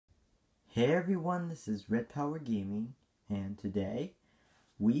Hey everyone, this is Red Power Gaming, and today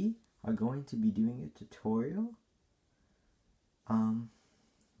we are going to be doing a tutorial.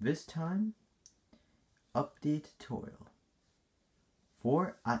 This time, update tutorial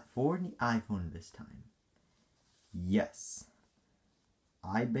for the iPhone this time. Yes,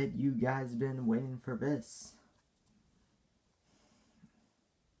 I bet you guys been waiting for this.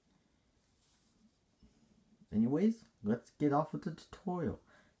 Anyways, let's get off with the tutorial.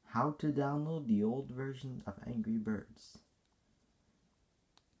 How to download the old version of Angry Birds.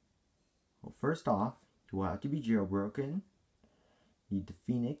 Well, first off, you will have to be jailbroken. Need the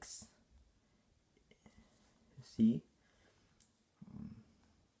Phoenix. See?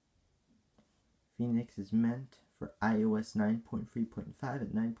 Phoenix is meant for iOS 9.3.5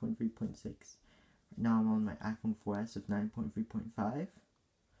 and 9.3.6. Right now I'm on my iPhone 4S of 9.3.5.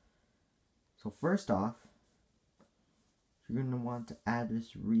 So first off, you're going to want to add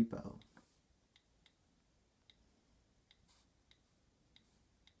this repo.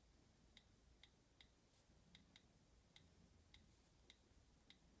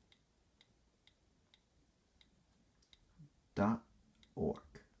 .org.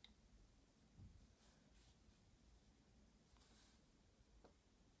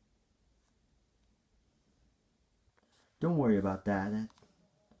 Don't worry about that.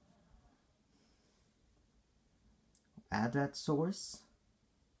 Add that source.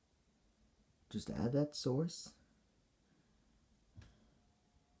 Just add that source.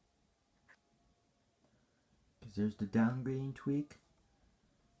 Because there's the downgrading tweak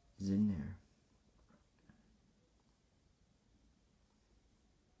is in there.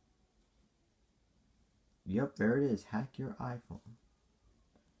 Yep, there it is. Hack your iPhone.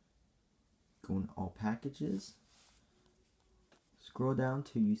 Go in all packages. Scroll down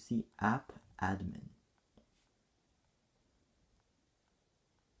till you see app admin.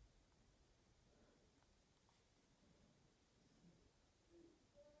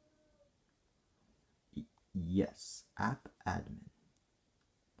 Yes, app admin.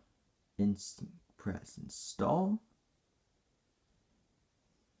 Press install.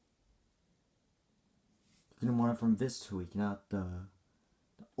 You're going to want it from this tweak, not the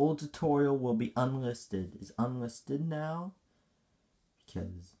old tutorial will be unlisted. Is unlisted now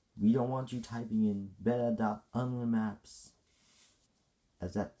because we don't want you typing in beta.unlimaps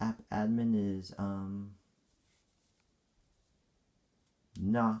as that app admin is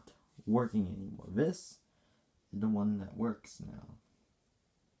not working anymore. This is the one that works now.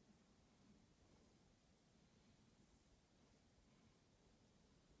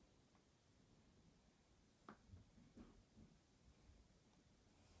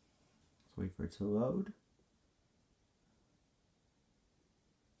 Let's wait for it to load.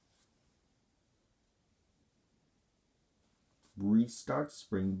 Restart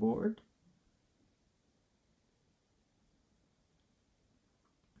Springboard.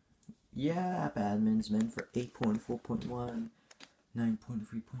 Yeah, app admin's meant for 8.4.1,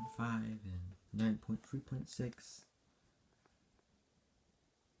 9.3.5, and 9.3.6.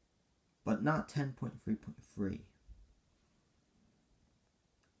 But not 10.3.3.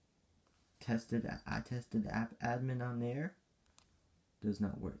 I tested app admin on there. Does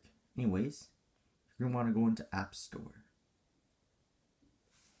not work. Anyways, you're going to want to go into App Store.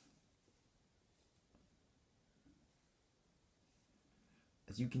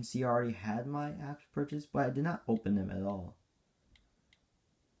 As you can see, I already had my apps purchased, but I did not open them at all.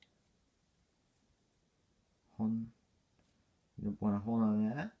 You want to hold on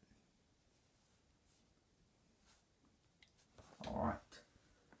to that. Alright.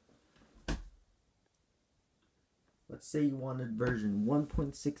 Let's say you wanted version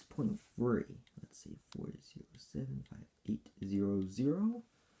 1.6.3. Let's say 4075800.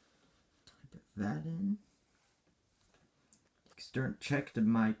 Type that in. Check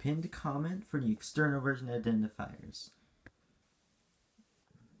my pinned comment for the external version identifiers.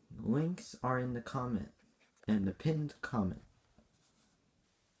 The links are in the comment and the pinned comment.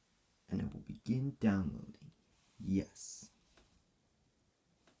 And it will begin downloading. Yes.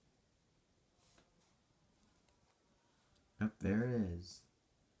 Up there it is.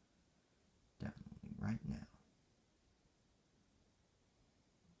 Downloading right now.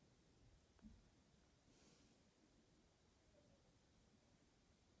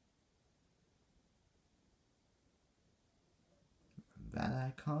 That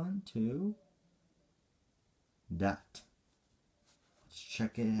icon to that. Let's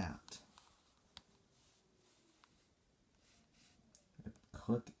check it out.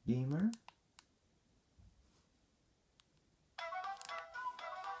 Click Gamer.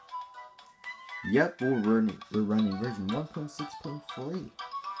 Yep, we're running version 1.6.3.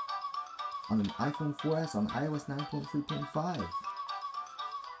 on an iPhone 4S on iOS 9.3.5.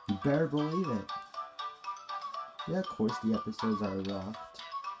 You better believe it. Yeah, of course the episodes are locked.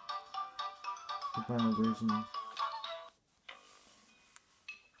 The final version.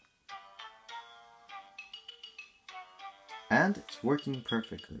 And it's working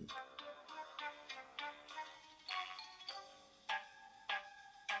perfectly.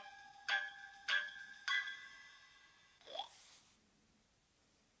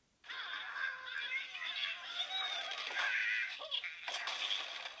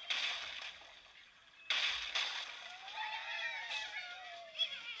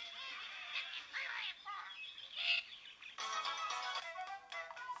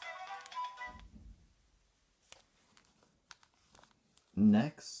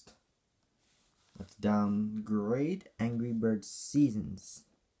 Next, let's downgrade Angry Birds Seasons.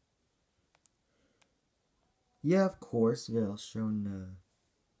 Yeah, of course, they'll show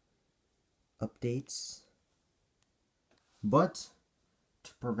updates. But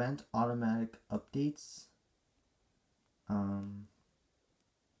to prevent automatic updates, you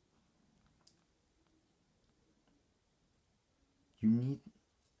need,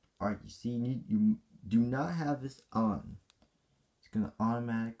 alright, you see, you do not have this on. It's gonna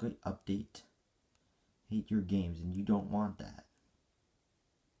automatically update your games, and you don't want that.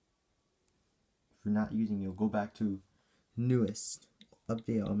 If you're not using it, you'll go back to newest.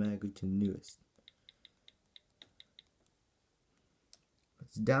 Update automatically to newest.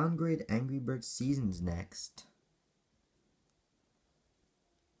 Let's downgrade Angry Birds Seasons next.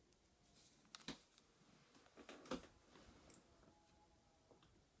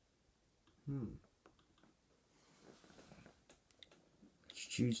 Let's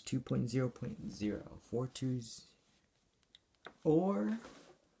choose 2.0.0. 4 twos. Or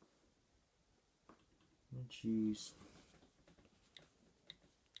we'll choose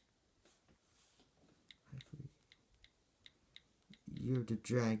Year of the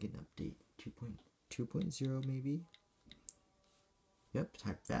Dragon update 2.2.0 maybe. Yep,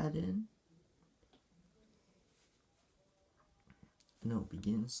 type that in. No,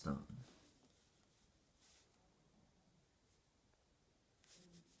 begin installing.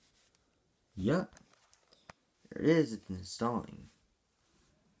 Yep, there it is, it's installing.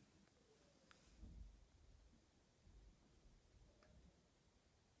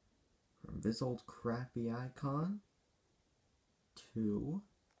 From this old crappy icon to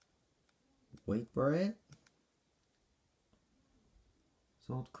wait for it. This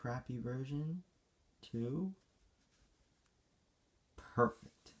old crappy version to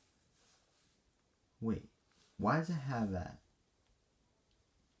perfect. Wait, why does it have that?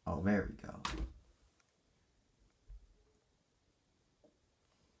 Oh, there we go.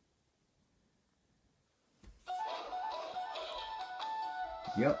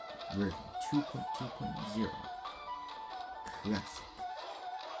 Yep, version 2.2.0. Classic.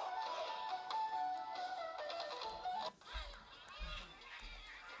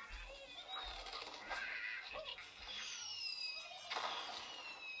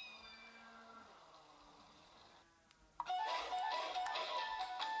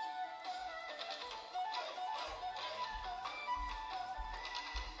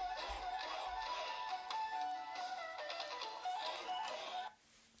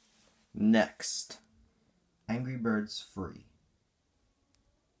 Next, Angry Birds Free.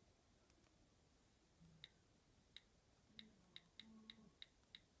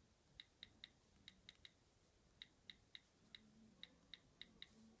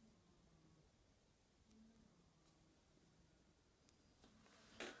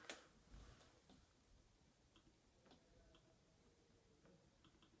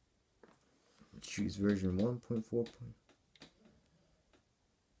 Choose version 1.4.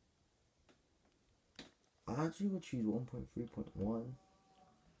 Actually, we'll choose 1.3.1.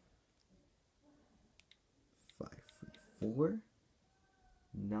 534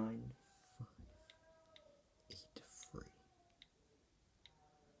 9583.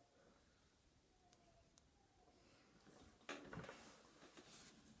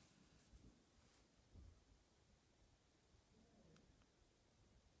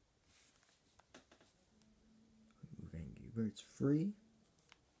 Move Angry Birds Free.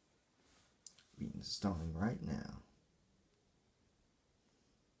 Be installing right now.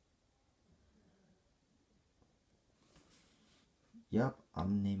 Yep,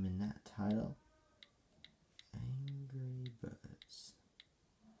 I'm naming that title Angry Birds.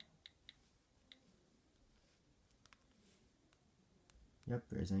 Yep,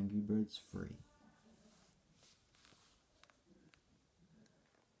 there's Angry Birds Free.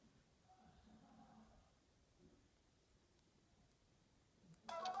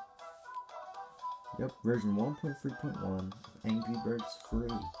 Yep, version 1.3.1 of Angry Birds free.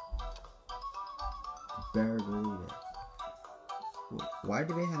 Better believe it. Why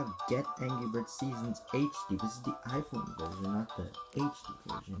do they have Get Angry Birds Seasons HD? This is the iPhone version, not the HD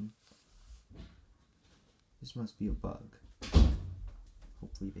version. This must be a bug.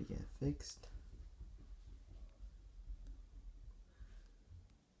 Hopefully they get it fixed.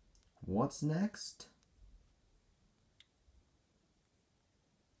 What's next?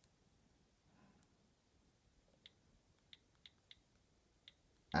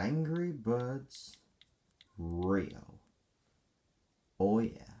 Angry Birds Rio. Oh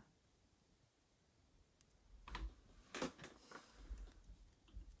yeah.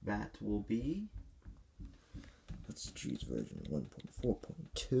 That will be, let's choose version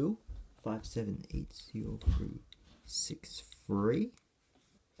 1.4.2, 5780363.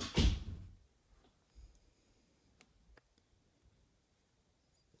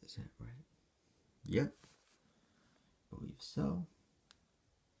 Is that right? Yep. Believe so.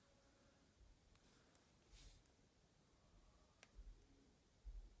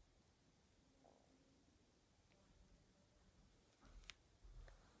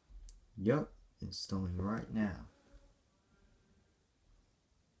 Yep. Installing right now.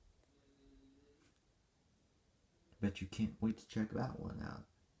 Bet you can't wait to check that one out.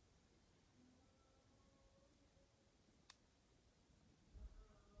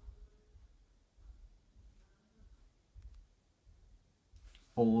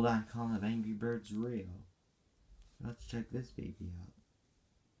 Old icon of Angry Birds Rio. Let's check this baby out.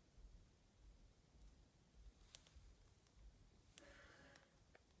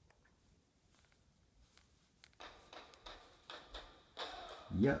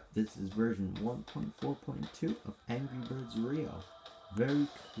 Yep, this is version 1.4.2 of Angry Birds Rio. Very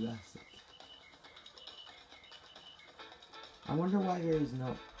classic. I wonder why there is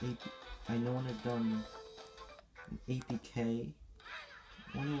no no one has done an APK.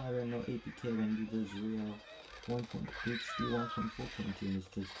 I wonder why there are no APK of Angry Birds Rio 1.HD 1.4.2 and it's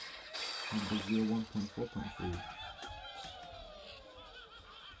just Angry Birds Rio 1.4.3.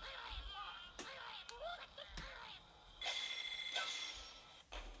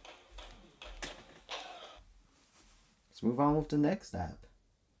 Let's move on with the next app.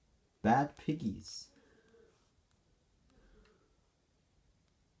 Bad Piggies.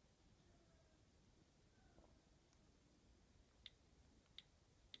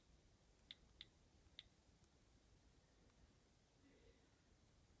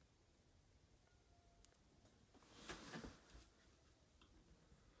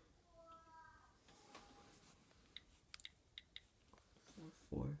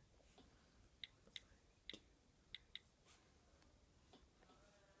 Four.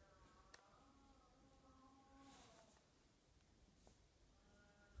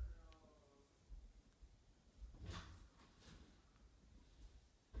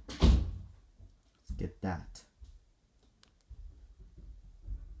 Let's get that.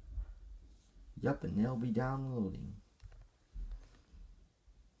 Yup, and they'll be downloading.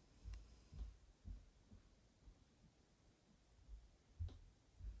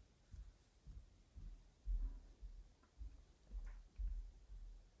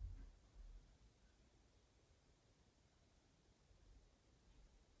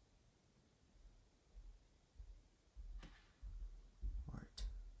 Art.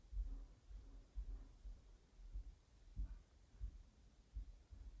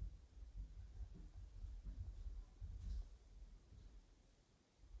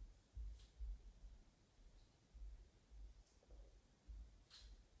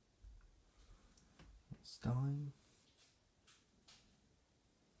 Installing.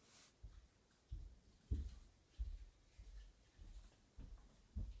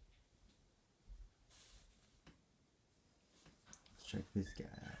 Let's check this guy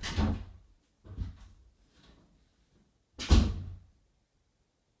out.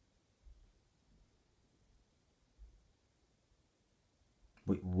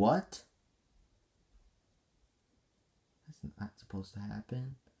 Wait, what? That's not supposed to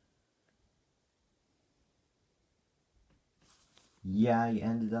happen. Yeah, I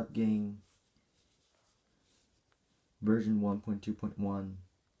ended up getting version 1.2.1.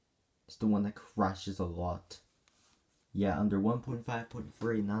 It's the one that crashes a lot. Yeah, under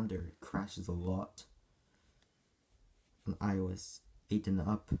 1.5.3 and under, it crashes a lot. On iOS 8 and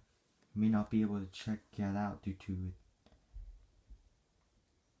up, you may not be able to check that out due to it.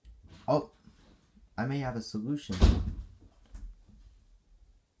 Oh, I may have a solution.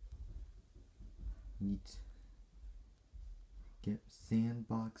 Need to get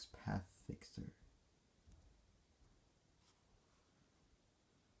Sandbox Path Fixer.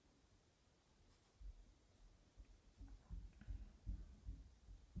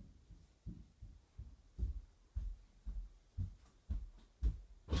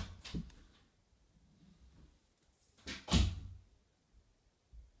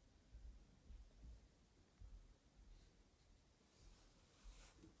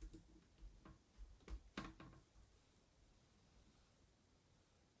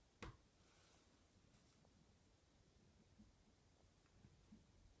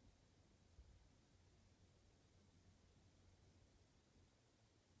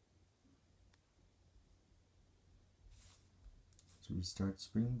 restart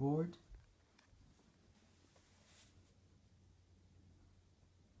Springboard.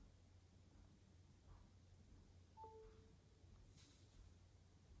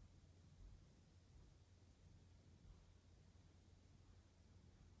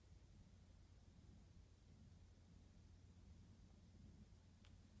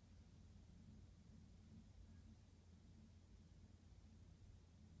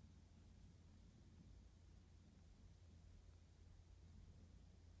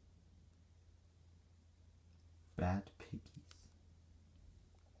 Bad piggies.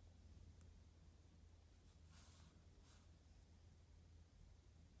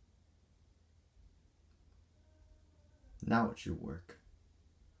 Now it should work.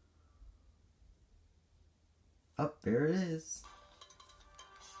 Up, there it is.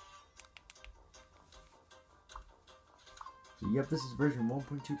 So yep, this is version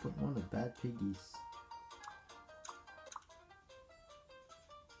 1.2.1 of Bad Piggies.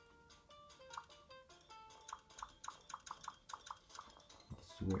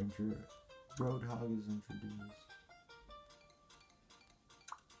 This is where Roadhog is introduced.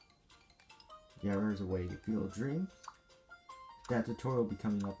 Yeah, there's a way to feel a dream. That tutorial will be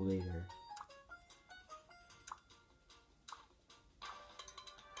coming up later.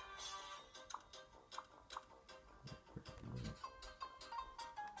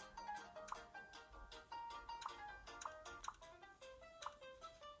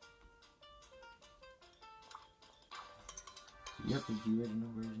 So yep, it's the original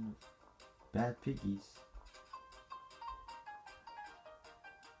version of Bad Piggies.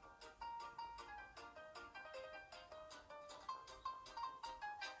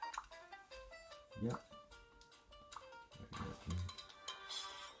 Yep.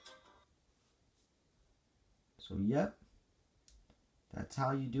 So yep, that's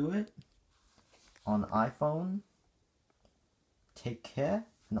how you do it on iPhone. Take care,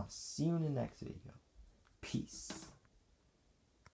 and I'll see you in the next video. Peace.